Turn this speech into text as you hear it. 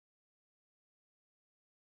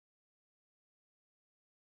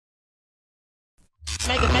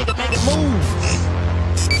it move.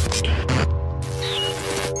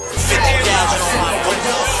 50,000 on my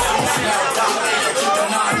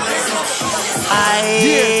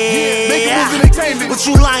What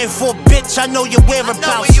you lying for, bitch? I know your whereabouts.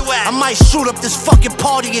 I might shoot up this fucking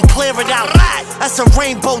party and clear it out. That's a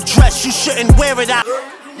rainbow dress, you shouldn't wear it out.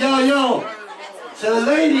 Yo, to the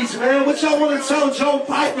ladies, man, what y'all want to tell Joe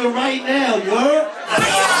Piper right now, you heard?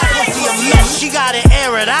 She gotta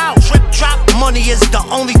air it out. Trip drop. Money is the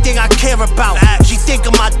only thing I care about. She think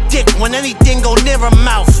of my dick when anything go near her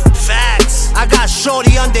mouth. Facts. I got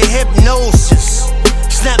shorty under hypnosis.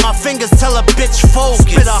 Snap my fingers, tell a bitch focus.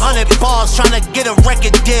 Spit 100 bars trying to get a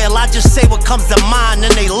record deal. I just say what comes to mind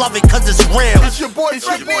and they love it cause it's real. It's your boy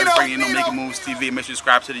Bring on Making Moves TV. Make sure you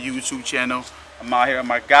subscribe to the YouTube channel. I'm out here with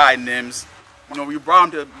my guy Nems. You know, we brought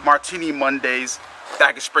him to Martini Mondays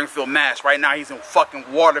back in Springfield, Mass. Right now he's in fucking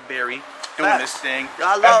Waterbury doing this thing.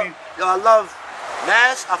 I love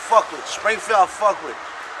Mass, I fuck with. Springfield, I fuck with.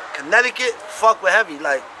 Connecticut, fuck with heavy.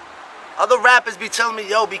 Like, other rappers be telling me,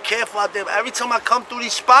 yo, be careful out there. But every time I come through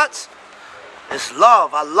these spots, it's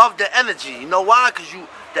love. I love the energy. You know why? Because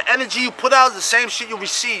the energy you put out is the same shit you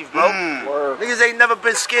receive, bro. Niggas ain't never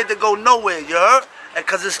been scared to go nowhere, you heard? And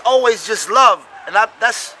because it's always just love. And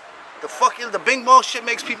that's the fucking, the bingbong shit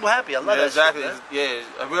makes people happy. I love that exactly. shit, Yeah,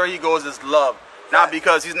 where he goes is love. Not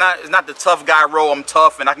because it's not the tough guy role, I'm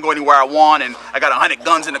tough and I can go anywhere I want and I got 100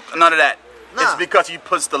 guns and none of that. Nah. It's because he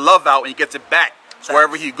puts the love out and he gets it back. So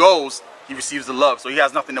wherever he goes, he receives the love. So he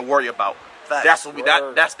has nothing to worry about. That's what we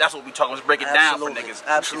that's what we talking. Let's break it down for niggas.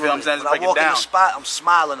 Absolutely. You feel what I'm saying? When I walk in the spot, I'm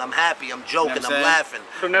smiling, I'm happy, I'm joking, I'm laughing.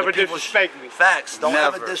 So never disrespect me. Facts. Don't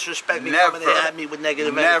ever disrespect me coming and at me with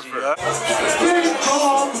negative energy. Fuck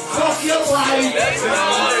your life.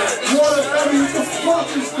 What the fuck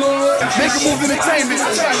is good? Make a Move Entertainment.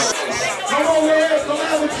 Come over here, come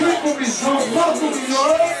have a drink with me, son. Fuck with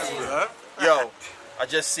me, yo, I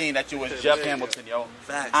just seen that you was Jeff Hamilton, yo.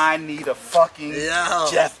 Facts. I need a fucking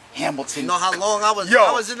Jeff Hamilton. You know how long I was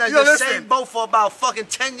in that same boat for about fucking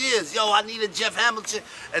 10 years. Yo, I needed Jeff Hamilton.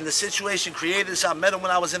 And the situation created, so I met him when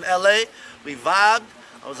I was in LA. We vibed.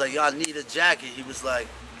 I was like, yo, I need a jacket. He was like,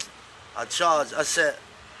 I charge. I said,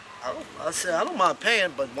 I don't mind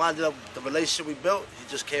paying, but winded up the relationship we built, he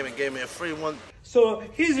just came and gave me a free one. So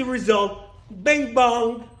here's the result. Bing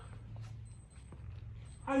bong.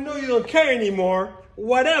 I know you don't care anymore.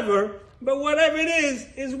 Whatever. But whatever it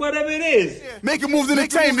is whatever it is. Make a Move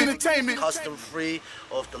Entertainment. Custom free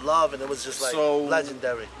off the love, and it was just like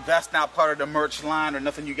legendary. That's not part of the merch line or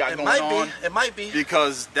nothing you got going on. It might be.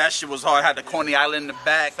 Because that shit was hard. Had the Coney Island in the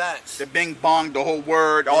back. Facts. The Bing Bong, the whole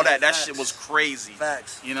word, all that. That shit was crazy.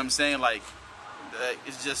 Facts. You know what I'm saying? Like,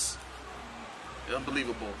 it's just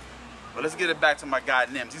unbelievable. But let's get it back to my guy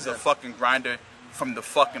Nems. He's a fucking grinder from the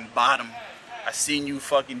fucking bottom. I seen you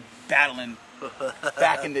fucking battling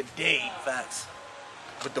back in the day. Facts.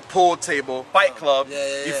 With the pool table, fight club.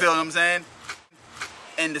 Yeah. You feel what I'm saying?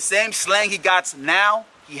 And the same slang he got now,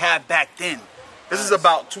 he had back then. This is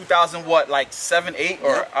about 2000 what, like 7, 8,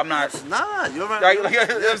 or I'm not. Nah, you're right. Like, you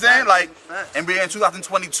know what I'm saying? Like, and we're in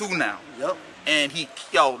 2022 now. Yep. And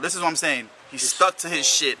this is what I'm saying. He stuck to his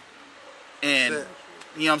shit, and you know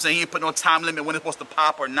what I'm saying. He didn't put no time limit when it's supposed to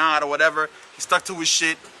pop or not or whatever. He stuck to his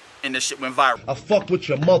shit. And this shit went viral. I fuck with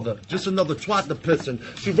your mother, just another twat to pissin'.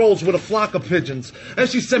 She rolls with a flock of pigeons, and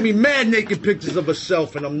she sent me mad naked pictures of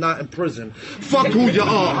herself, and I'm not in prison. Fuck who you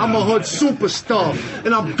are, I'm a hood superstar,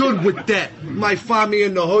 and I'm good with that. You might find me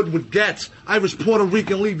in the hood with gats. Irish Puerto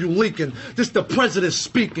Rican leave you leaking. This the president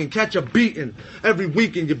speaking, catch a beating. Every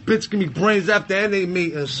weekend your bitch give me brains after any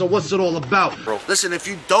meeting, so what's it all about? Bro, listen, if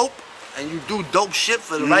you dope, and you do dope shit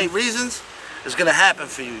for the right reasons, it's gonna happen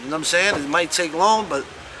for you. You know what I'm saying? It might take long, but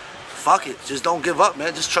fuck it. Just don't give up,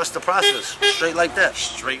 man. Just trust the process. Straight like that.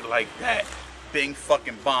 Straight like that. Bing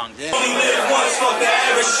fucking bong. Yeah. Only live once, fuck the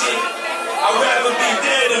average shit. I'd rather be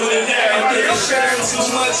dead than live there. Nigga sharing too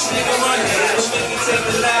much, nigga money. Don't make me take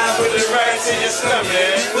the line with it right to your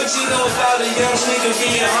stomach. What you know about a young nigga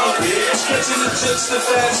being hungry? Catching the chips the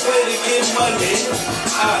fast way to get money.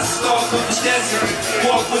 I stalk with the desert,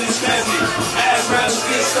 walk with his family. Ass rappers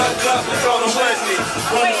get stuck up and throw them Wesley.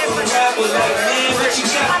 Running from the rapper like, man, what you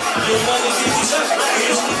got? Your money get you stuck, you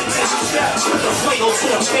don't need to take some shots. Put the fuego to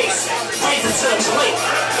the face, raise it to the plate.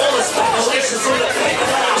 All the speculations on the paper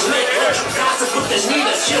that I make. Gossip with the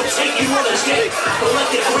Nina, she'll take you on a date. But let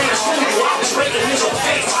the green fool you, I'll break it in your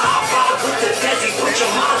face. I'll ride with the Desi, put your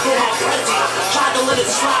mouth on my prezi. Tried to let it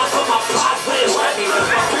slide, but my pride wouldn't let me.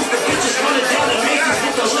 My proof the bitches running down the Macy's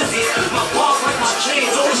with the Lizzies. My balls like my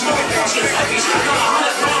chains, always motherfucking heavy. Got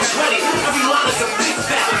 100 rounds ready, every line is a big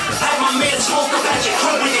fat. Have my man smoke up at your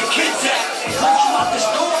crib when your kids at. Punch you off the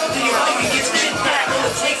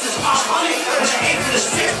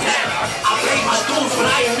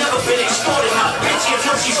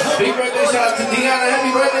Big birthday shout out to Deanna.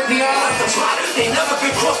 Happy birthday, Deanna. They never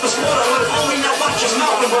been crossed this water. Only now watch his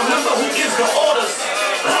mouth and remember who gives the orders.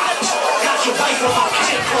 Got your wife on my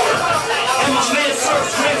camcorder. And my man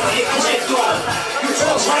first ran for your granddaughter. You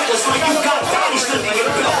talk reckless like you got bodies under your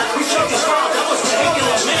belt. We check this round, that was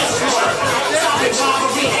particular manslaughter. Stop it,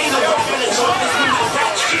 robbery, ain't no weapon as long as we know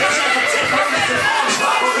rap shit.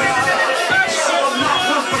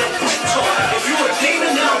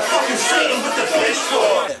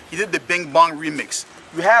 He did the Bing Bong remix.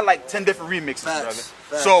 You had like 10 different remixes, brother.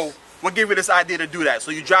 So what gave you this idea to do that?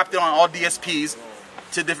 So you dropped it on all DSPs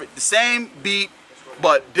to the same beat,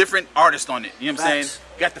 but different artists on it. You know what I'm saying?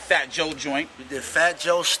 You got the Fat Joe joint. We did Fat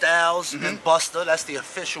Joe, Styles, and Buster. That's the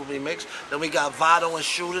official remix. Then we got Vado and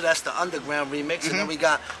Shooter. That's the underground remix. And then we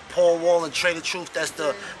got Paul Wall and Trader Truth. That's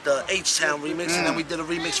the H-Town remix. And then we did a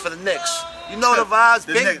remix for the Knicks. You know the vibes.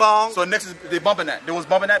 Bing Bong. So Knicks, they bumping that. They was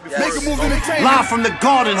bumping that before. Make a move in the tank. Live from the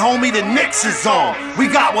garden, homie. The Knicks is on. We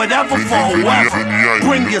got whatever for whoever.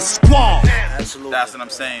 Bring your squad. Absolutely. That's what I'm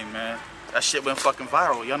saying, man. That shit went fucking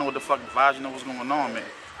viral. Y'all know what the fucking vibes. You know what's going on, man.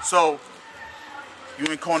 So you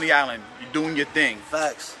in Coney Island, you doing your thing.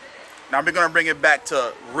 Facts. Now we're gonna bring it back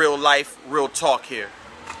to real life, real talk here.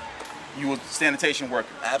 You was a sanitation worker.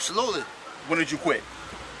 Absolutely. When did you quit?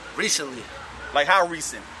 Recently. Like how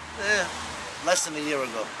recent? Yeah. Less than a year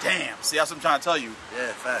ago. Damn. See, that's what I'm trying to tell you.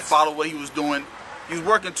 Yeah, facts. Follow what he was doing. He was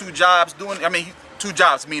working 2 jobs, two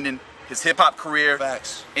jobs, meaning his hip hop career,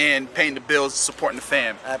 facts, and paying the bills, supporting the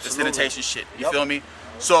fam. Absolutely. The sanitation shit. You feel me?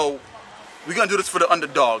 So we're gonna do this for the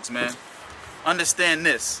underdogs, man. Understand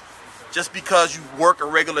this. Just because you work a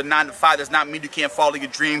regular 9 to 5 does not mean you can't follow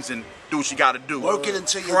your dreams and do what you gotta do. Work it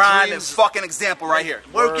until your Prime dreams. and fucking example right here.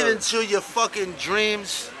 Work it until your fucking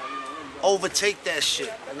dreams overtake that shit.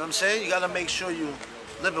 You know what I'm saying? You gotta make sure you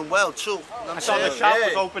living well too. You know what I'm I saw saying? the shop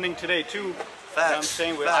was opening today too. Facts. You know what I'm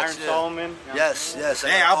saying? With Iron Solomon. Yes, yes.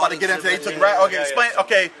 Damn, I was about to get into it. He took right. Okay, explain.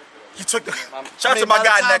 Okay, he took the. Shout out to my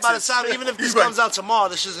guy next. By the time, even if this comes out tomorrow,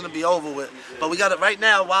 this shit's gonna be over with. But we got it right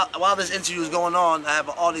now. While this interview is going on, I have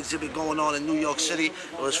an art exhibit going on in New York City.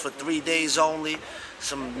 It was for 3 days only.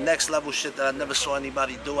 Some next level shit that I never saw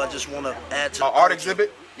anybody do. I just want to add to the art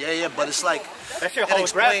exhibit. Yeah, but it's like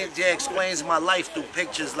it explains my life through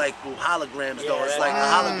pictures, like through holograms. Though it's like a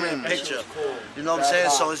hologram picture. You know what I'm saying?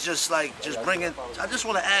 So it's just like bringing. I just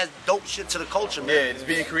want to add dope shit to the culture, man. Yeah, it's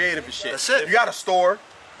being creative and shit. That's it. You got a store.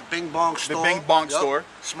 The Bing Bong store. The Bing Bong store.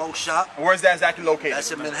 Smoke shop. Where's that exactly located?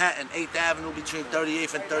 That's in Manhattan, 8th Avenue between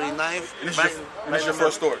 38th and 39th. And this is your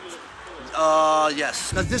first store? Yes.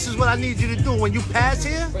 Because this is what I need you to do. When you pass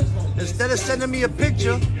here, instead of sending me a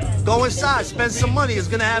picture, go inside, spend some money. It's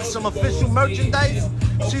going to have some official merchandise.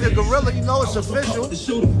 See the gorilla, you know it's official.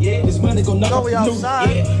 You know we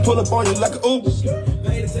outside. Pull up on you like a oops.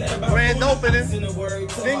 Grand opening.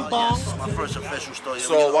 Bing Bong. My first official store.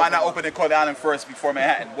 So why not open in Coney Island first before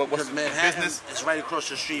Manhattan? What's the Manhattan business? It's right across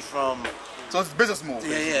the street from... So it's a business move.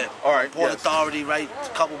 Yeah. All right. Port Authority, right? A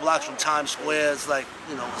couple blocks from Times Square. It's like,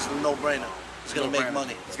 you know, it's a no-brainer. It's gonna make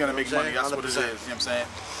money. It's gonna make money. That's 100%. What it is. You know what I'm saying?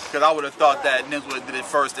 Because I would have thought that Nems would have did it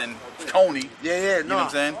first in Coney. Yeah. You know what I'm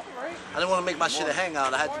saying? I didn't want to make my shit a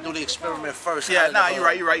hangout. I had to do the experiment first. Yeah, nah, you're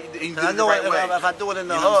right. You did it the right way. If I do it in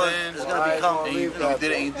the hood, it's gonna become. And you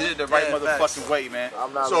did it the right motherfucking way, man.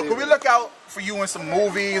 So can we look out for you in some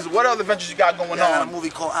movies? What other ventures you got going on? I got a movie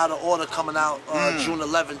called Out of Order coming out June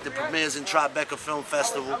 11th. It premieres in Tribeca Film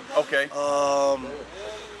Festival. Okay.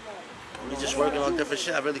 We're just working on different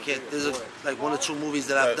shit. I really can't. There's like 1 or 2 movies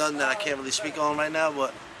that I've done that I can't really speak on right now,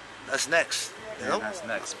 but that's next. You know? That's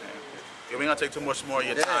next, man. Yeah, we ain't gonna take too much more of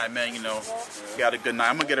your time, man. You know, you got a good night.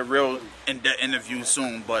 I'm gonna get a real in-depth interview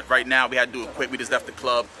soon, but right now we had to do it quick. We just left the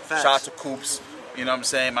club. Facts. Shout out to Coops. You know what I'm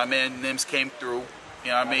saying? My man Nems came through.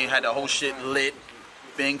 You know what I mean? Had the whole shit lit.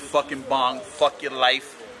 Bing fucking bong. Fuck your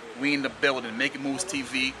life. We in the building. Making Moves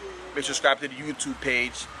TV. Make sure to subscribe to the YouTube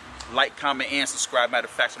page. Like, comment, and subscribe. Matter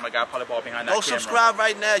of fact, so my guy probably ball behind that camera. Go subscribe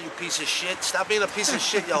right now, you piece of shit. Stop being a piece of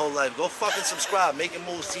shit your whole life. Go fucking subscribe. Making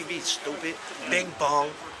Moves TV, stupid. Bing Bong.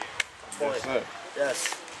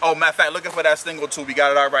 Yes. Oh, matter of fact, looking for that single too. We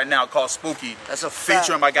got it out right now called Spooky. That's a fact.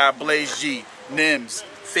 Featuring my guy Blaze G, Nems,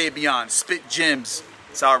 Fabian, Spit Gems.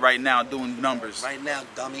 It's out right now doing numbers. Right now,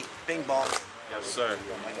 dummy. Bing Bong. Yes, sir.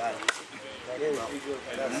 Oh my God.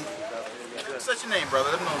 What's your name, brother?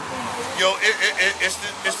 Yo,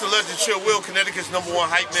 it's the legend Chill Will, Connecticut's #1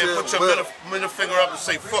 hype man. Put your middle finger up and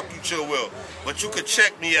say fuck you, Chill Will. But you can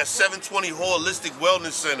check me at 720 Holistic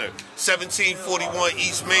Wellness Center, 1741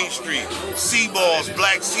 East Main Street. Sea balls,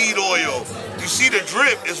 black seed oil. You see the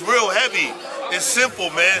drip? It's real heavy. It's simple,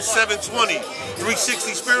 man. 720.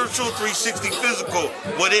 360 spiritual, 360 physical.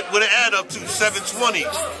 What it add up to? 720.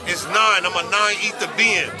 It's 9. I'm a 9 ether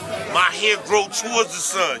being. My hair grow towards the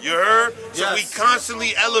sun. You heard? So we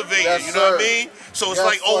constantly elevating. Yes, you know what I sir. mean? So it's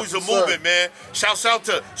like always a movement, man. Shouts out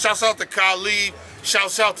to Khalid.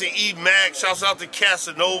 Shouts out to E Mac. Shouts out to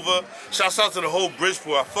Casanova. Shouts out to the whole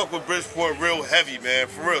Bridgeport. I fuck with Bridgeport real heavy, man.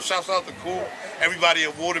 For real. Shouts out to Cool. Everybody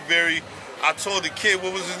in Waterbury. I told the kid,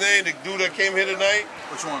 what was his name? The dude that came here tonight?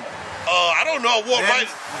 Which one? I don't know. I walked right.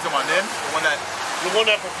 You talking about Nems? The one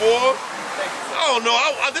that performed? I don't know.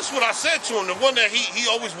 This is what I said to him. The one that he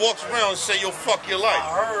always walks around and say, yo, fuck your life.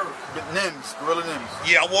 I heard. But Nems, Gorilla Nems.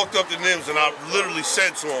 Yeah, I walked up to Nems and I literally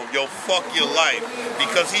said to him, yo, fuck your life.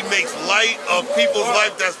 Because he makes light of people's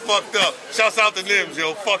life that's fucked up. Shouts out to Nems,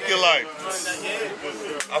 yo, fuck your life.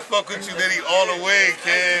 I fuck with you, Nitty, all the way,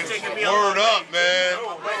 kid. Word up, man.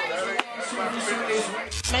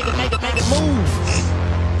 Make it move.